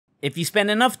If you spend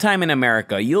enough time in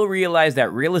America, you'll realize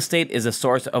that real estate is a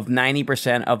source of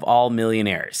 90% of all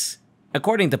millionaires.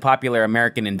 According to popular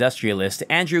American industrialist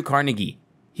Andrew Carnegie,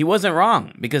 he wasn't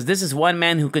wrong, because this is one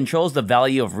man who controls the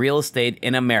value of real estate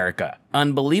in America.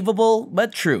 Unbelievable,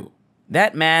 but true.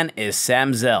 That man is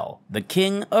Sam Zell, the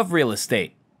king of real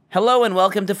estate. Hello and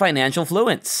welcome to Financial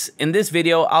Fluence. In this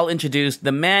video, I'll introduce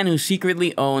the man who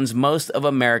secretly owns most of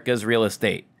America's real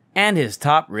estate, and his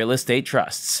top real estate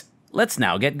trusts. Let's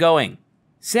now get going.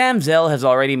 Sam Zell has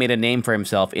already made a name for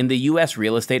himself in the US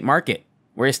real estate market,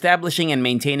 where establishing and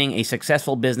maintaining a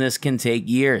successful business can take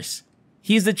years.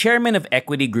 He's the chairman of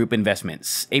Equity Group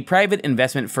Investments, a private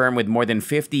investment firm with more than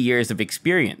 50 years of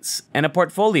experience, and a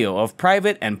portfolio of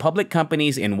private and public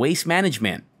companies in waste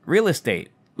management, real estate,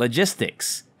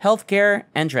 logistics, healthcare,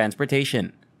 and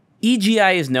transportation.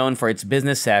 EGI is known for its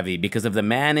business savvy because of the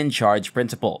man-in-charge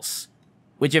principles,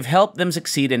 which have helped them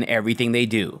succeed in everything they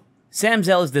do. Sam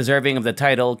Zell is deserving of the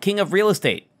title King of Real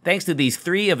Estate, thanks to these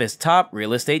three of his top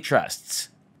real estate trusts.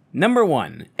 Number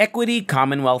 1. Equity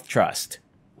Commonwealth Trust.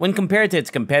 When compared to its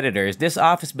competitors, this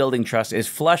office building trust is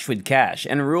flush with cash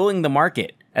and ruling the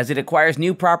market, as it acquires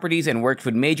new properties and works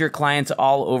with major clients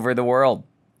all over the world.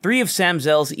 Three of Sam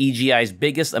Zell's EGI's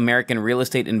biggest American real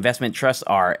estate investment trusts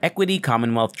are Equity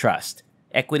Commonwealth Trust,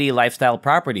 Equity Lifestyle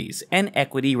Properties, and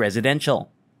Equity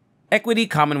Residential. Equity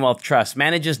Commonwealth Trust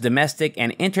manages domestic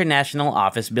and international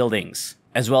office buildings,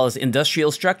 as well as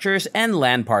industrial structures and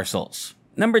land parcels.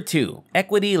 Number 2.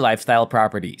 Equity Lifestyle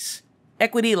Properties.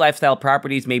 Equity Lifestyle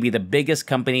Properties may be the biggest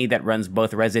company that runs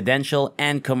both residential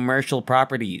and commercial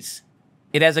properties.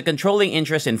 It has a controlling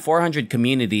interest in 400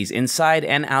 communities inside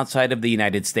and outside of the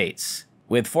United States,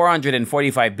 with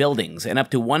 445 buildings and up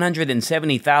to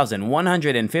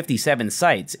 170,157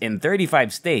 sites in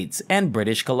 35 states and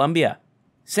British Columbia.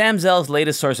 Sam Zell's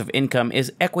latest source of income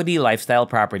is Equity Lifestyle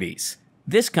Properties.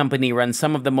 This company runs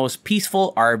some of the most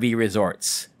peaceful RV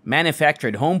resorts,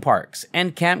 manufactured home parks,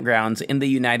 and campgrounds in the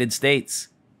United States.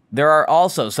 There are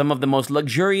also some of the most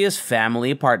luxurious family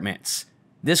apartments.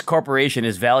 This corporation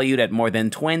is valued at more than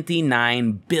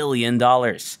 $29 billion.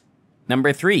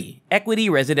 Number 3. Equity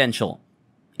Residential.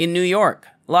 In New York,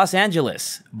 Los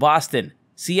Angeles, Boston,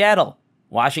 Seattle,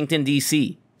 Washington,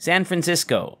 D.C., San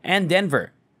Francisco, and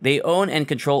Denver, they own and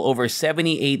control over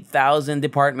 78,000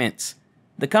 apartments.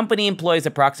 The company employs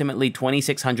approximately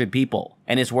 2,600 people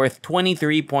and is worth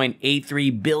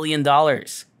 $23.83 billion.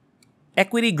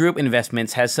 Equity Group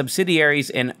Investments has subsidiaries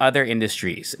in other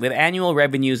industries with annual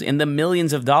revenues in the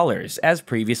millions of dollars, as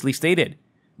previously stated.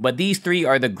 But these three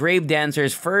are the grave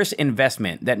dancer's first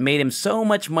investment that made him so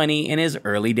much money in his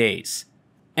early days.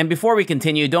 And before we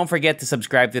continue, don't forget to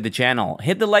subscribe to the channel,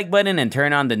 hit the like button, and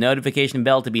turn on the notification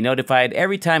bell to be notified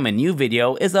every time a new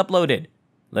video is uploaded.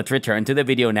 Let's return to the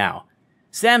video now.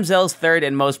 Sam Zell's third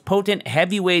and most potent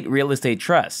heavyweight real estate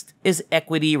trust is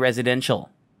Equity Residential.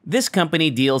 This company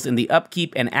deals in the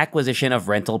upkeep and acquisition of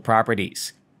rental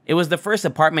properties. It was the first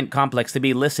apartment complex to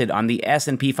be listed on the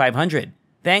S&P 500,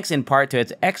 thanks in part to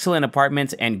its excellent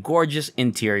apartments and gorgeous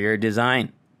interior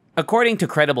design. According to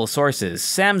credible sources,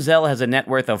 Sam Zell has a net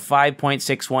worth of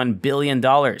 $5.61 billion,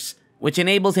 which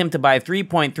enables him to buy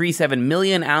 3.37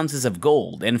 million ounces of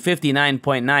gold and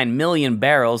 59.9 million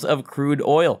barrels of crude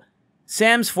oil.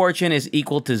 Sam's fortune is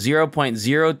equal to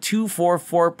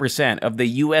 0.0244% of the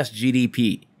US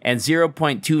GDP and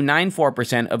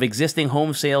 0.294% of existing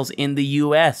home sales in the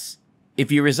US. If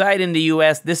you reside in the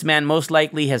US, this man most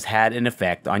likely has had an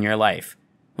effect on your life.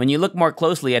 When you look more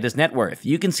closely at his net worth,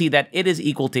 you can see that it is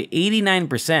equal to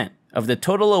 89% of the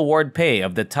total award pay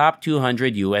of the top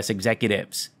 200 US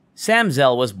executives. Sam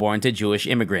Zell was born to Jewish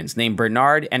immigrants named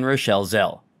Bernard and Rochelle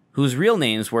Zell, whose real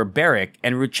names were Berek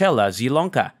and Ruchela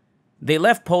Zielonka. They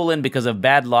left Poland because of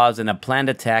bad laws and a planned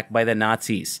attack by the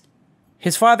Nazis.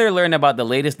 His father learned about the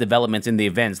latest developments in the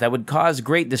events that would cause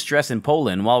great distress in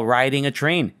Poland while riding a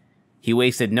train. He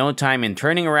wasted no time in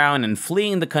turning around and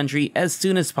fleeing the country as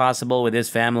soon as possible with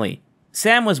his family.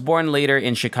 Sam was born later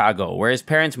in Chicago, where his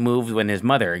parents moved when his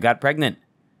mother got pregnant.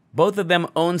 Both of them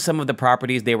owned some of the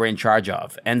properties they were in charge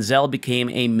of, and Zell became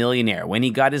a millionaire when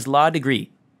he got his law degree.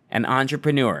 An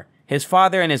entrepreneur, his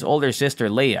father and his older sister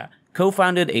Leah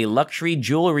co-founded a luxury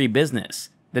jewelry business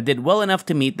that did well enough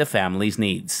to meet the family's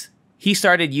needs. He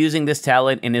started using this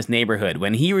talent in his neighborhood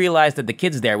when he realized that the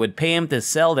kids there would pay him to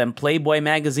sell them Playboy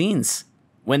magazines.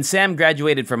 When Sam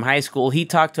graduated from high school, he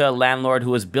talked to a landlord who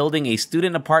was building a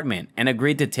student apartment and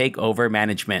agreed to take over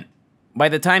management. By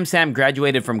the time Sam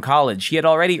graduated from college, he had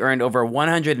already earned over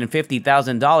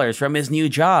 $150,000 from his new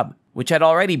job, which had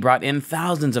already brought in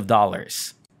thousands of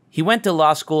dollars. He went to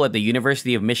law school at the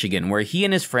University of Michigan, where he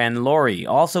and his friend Lori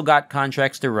also got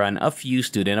contracts to run a few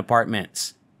student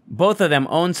apartments. Both of them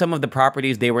owned some of the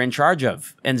properties they were in charge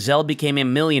of, and Zell became a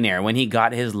millionaire when he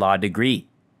got his law degree.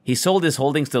 He sold his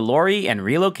holdings to Lori and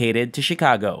relocated to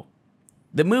Chicago.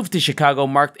 The move to Chicago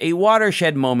marked a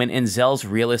watershed moment in Zell's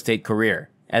real estate career,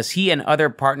 as he and other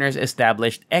partners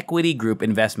established Equity Group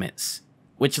Investments,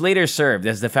 which later served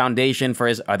as the foundation for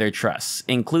his other trusts,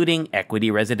 including Equity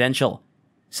Residential.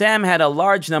 Sam had a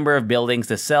large number of buildings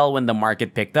to sell when the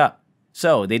market picked up,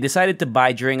 so they decided to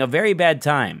buy during a very bad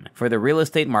time for the real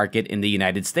estate market in the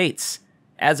United States.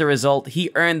 As a result, he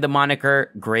earned the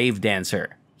moniker Grave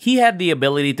Dancer. He had the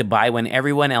ability to buy when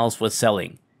everyone else was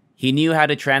selling. He knew how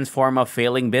to transform a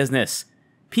failing business.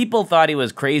 People thought he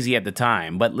was crazy at the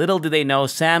time, but little did they know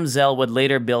Sam Zell would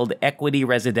later build Equity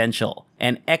Residential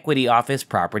and Equity Office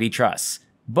Property Trusts,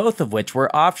 both of which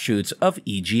were offshoots of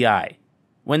EGI.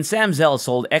 When Sam Zell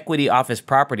sold Equity Office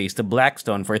Properties to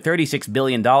Blackstone for $36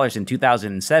 billion in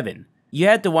 2007, you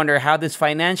had to wonder how this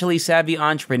financially savvy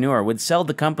entrepreneur would sell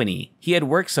the company he had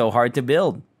worked so hard to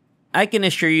build. I can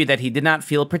assure you that he did not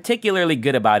feel particularly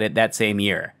good about it that same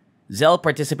year. Zell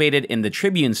participated in the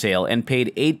Tribune sale and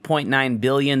paid $8.9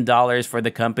 billion for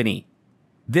the company.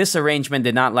 This arrangement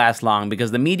did not last long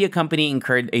because the media company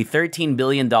incurred a $13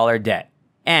 billion debt,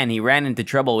 and he ran into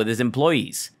trouble with his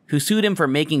employees, who sued him for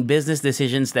making business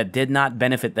decisions that did not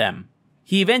benefit them.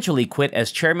 He eventually quit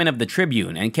as chairman of the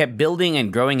Tribune and kept building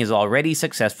and growing his already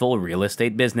successful real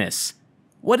estate business.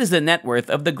 What is the net worth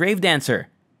of the Grave Dancer?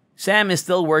 Sam is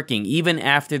still working even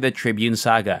after the Tribune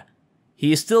saga.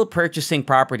 He is still purchasing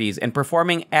properties and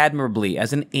performing admirably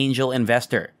as an angel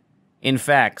investor. In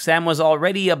fact, Sam was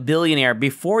already a billionaire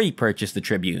before he purchased the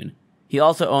Tribune. He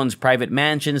also owns private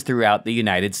mansions throughout the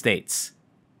United States.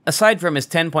 Aside from his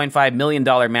 $10.5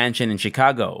 million mansion in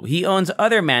Chicago, he owns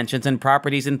other mansions and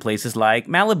properties in places like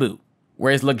Malibu,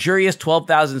 where his luxurious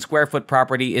 12,000 square foot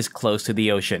property is close to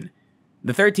the ocean.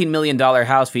 The $13 million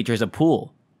house features a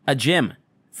pool, a gym,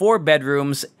 4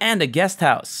 bedrooms, and a guest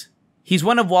house. He's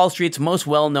one of Wall Street's most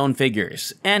well-known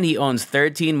figures, and he owns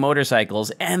 13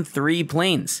 motorcycles and 3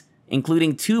 planes,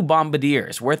 including 2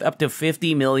 bombardiers worth up to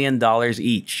 $50 million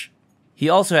each. He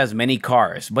also has many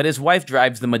cars, but his wife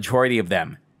drives the majority of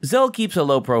them. Zell keeps a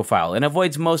low profile and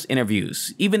avoids most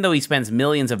interviews, even though he spends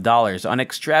millions of dollars on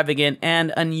extravagant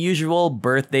and unusual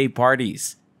birthday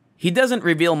parties. He doesn't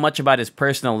reveal much about his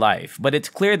personal life, but it's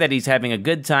clear that he's having a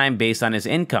good time based on his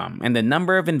income and the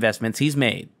number of investments he's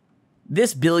made.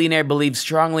 This billionaire believes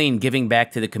strongly in giving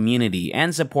back to the community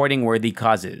and supporting worthy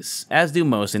causes, as do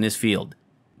most in his field.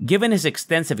 Given his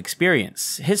extensive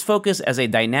experience, his focus as a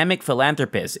dynamic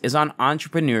philanthropist is on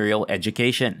entrepreneurial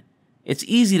education. It's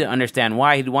easy to understand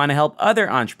why he'd want to help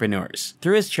other entrepreneurs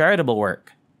through his charitable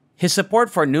work. His support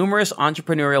for numerous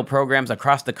entrepreneurial programs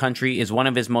across the country is one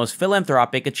of his most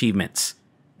philanthropic achievements.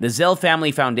 The Zell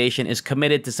Family Foundation is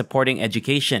committed to supporting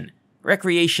education,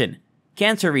 recreation,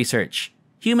 cancer research,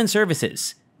 human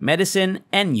services, medicine,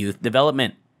 and youth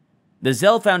development. The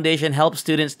Zell Foundation helps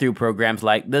students through programs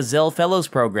like the Zell Fellows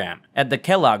Program at the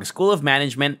Kellogg School of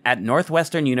Management at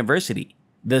Northwestern University,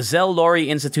 the Zell Laurie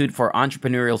Institute for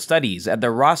Entrepreneurial Studies at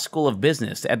the Ross School of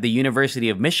Business at the University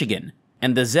of Michigan,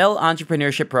 and the Zell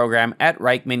Entrepreneurship Program at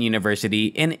Reichman University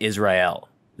in Israel.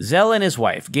 Zell and his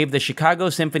wife gave the Chicago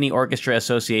Symphony Orchestra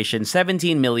Association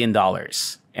 $17 million,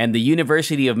 and the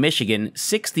University of Michigan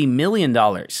 $60 million.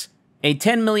 A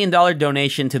 $10 million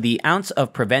donation to the Ounce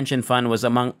of Prevention Fund was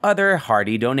among other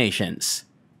hearty donations.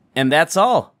 And that's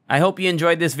all. I hope you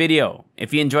enjoyed this video.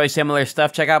 If you enjoy similar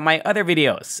stuff, check out my other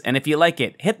videos. And if you like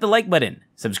it, hit the like button,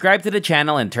 subscribe to the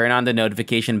channel, and turn on the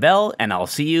notification bell, and I'll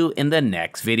see you in the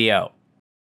next video.